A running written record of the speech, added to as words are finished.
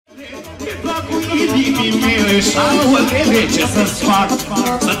Șaulele, ce să-ți fac?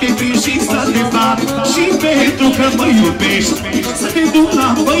 Să te prind și să te fac. Și pentru că mă iubești, să te duc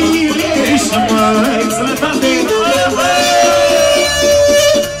la mâine și măi, sănătate.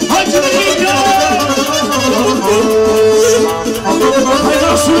 Hai, Generica! Hai,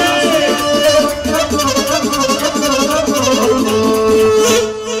 nașule!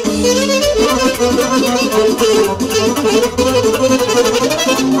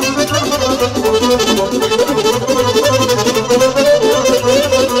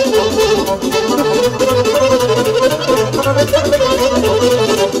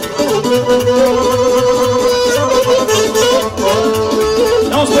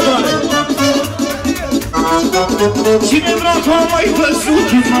 Cine dracu a mai văzut,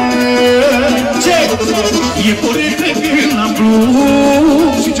 măi? Ce? E corect că n-am blum.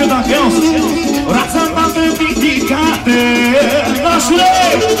 Și ce dacă iau? Rața m-am ridicată, nașule!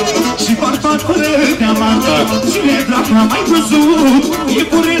 Și barba fără diamantă. Cine dracu a mai văzut? E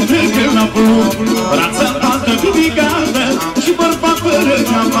corect că n-am blum. Rața m-am ridicată. Și barba fără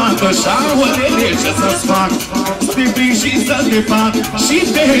diamantă. Șaulele, ce să-ți fac? Să te prind și să te fac. Și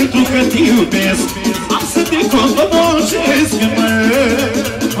pentru că te iubesc, am să te condomocesc, măi.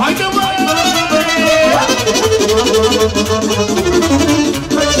 Haide, măi!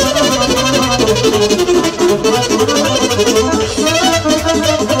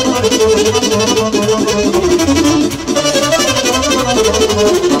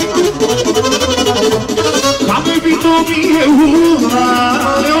 Am iubit-o mie una,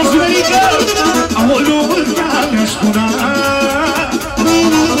 eu zverică, am o lumână mi-aș cura.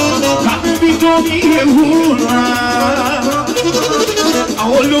 Am iubit-o mie una, am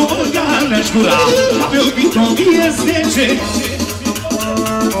o lumână mi-aș cura. Am iubit-o mie 10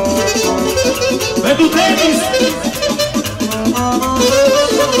 pentru tenis.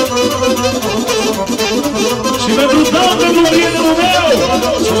 Și pentru tot, pentru prietenul meu.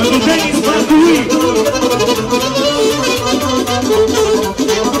 Și pentru tenis, carui.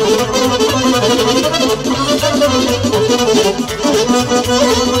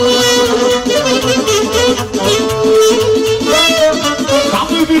 Am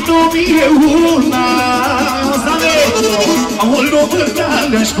iubit-o mie una, am o lumână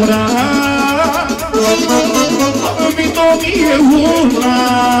mi-aș cura. Am iubit-o mie una,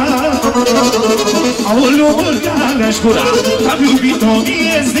 am o lumână mi-aș cura. Am iubit-o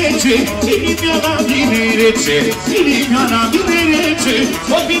mie 10, inimioara vine rece, inimioara vine rece.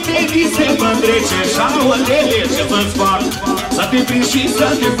 Ochii tăi se mândrece, șaulele, ce să-ți fac? Să te prind și să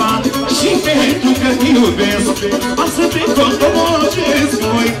te fac. Și pentru că te iubesc, am să te condomocesc.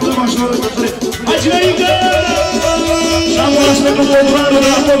 Măi, cum așa? Hai, Generica! Și-am luat pentru ProDoraru de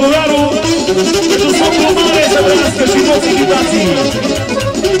la ProDoraru, pentru somnul mare să trăiască și posibilitații.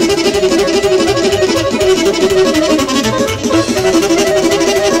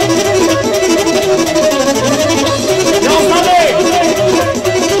 Ia-o, Same!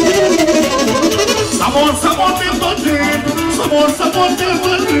 Să mor de bătrân, să mor de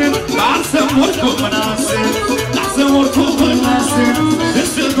bătrân, dar să mor cu mânase, dar să mor cu mânase.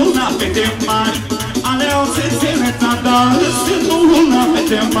 Sunt una fete mari, aleau să se reta, dar sunt una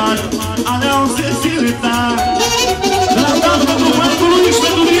fete mari, aleau să se reta. La doamnă pentru bătrânul și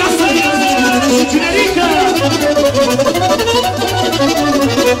pentru viața ei, Generica!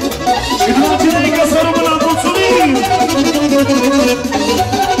 Și de la Generica să rămână, mulțumim!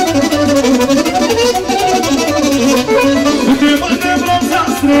 Câte multe brața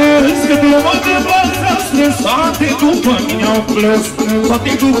strâns, câte multe brața strâns, toate după mine au plâns,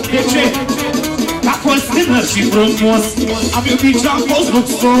 toate după de ce? Că a fost tânăr și frumos, am iubit și-a fost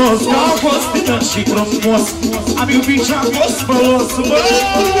luxos. Că a fost tânăr și frumos, am iubit și-a fost spălos.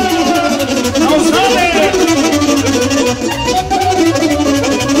 Auzi-le!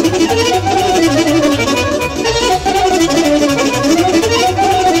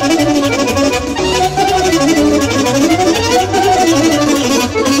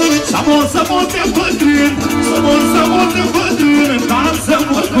 Să mor de bătrân, să mor de bătrân, dar să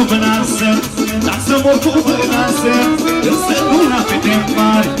mor cu vânasă, dar să mor cu vânasă. Însă nu la fete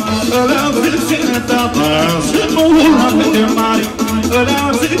mari, ălea vârțene ta, însă nu la fete mari, ălea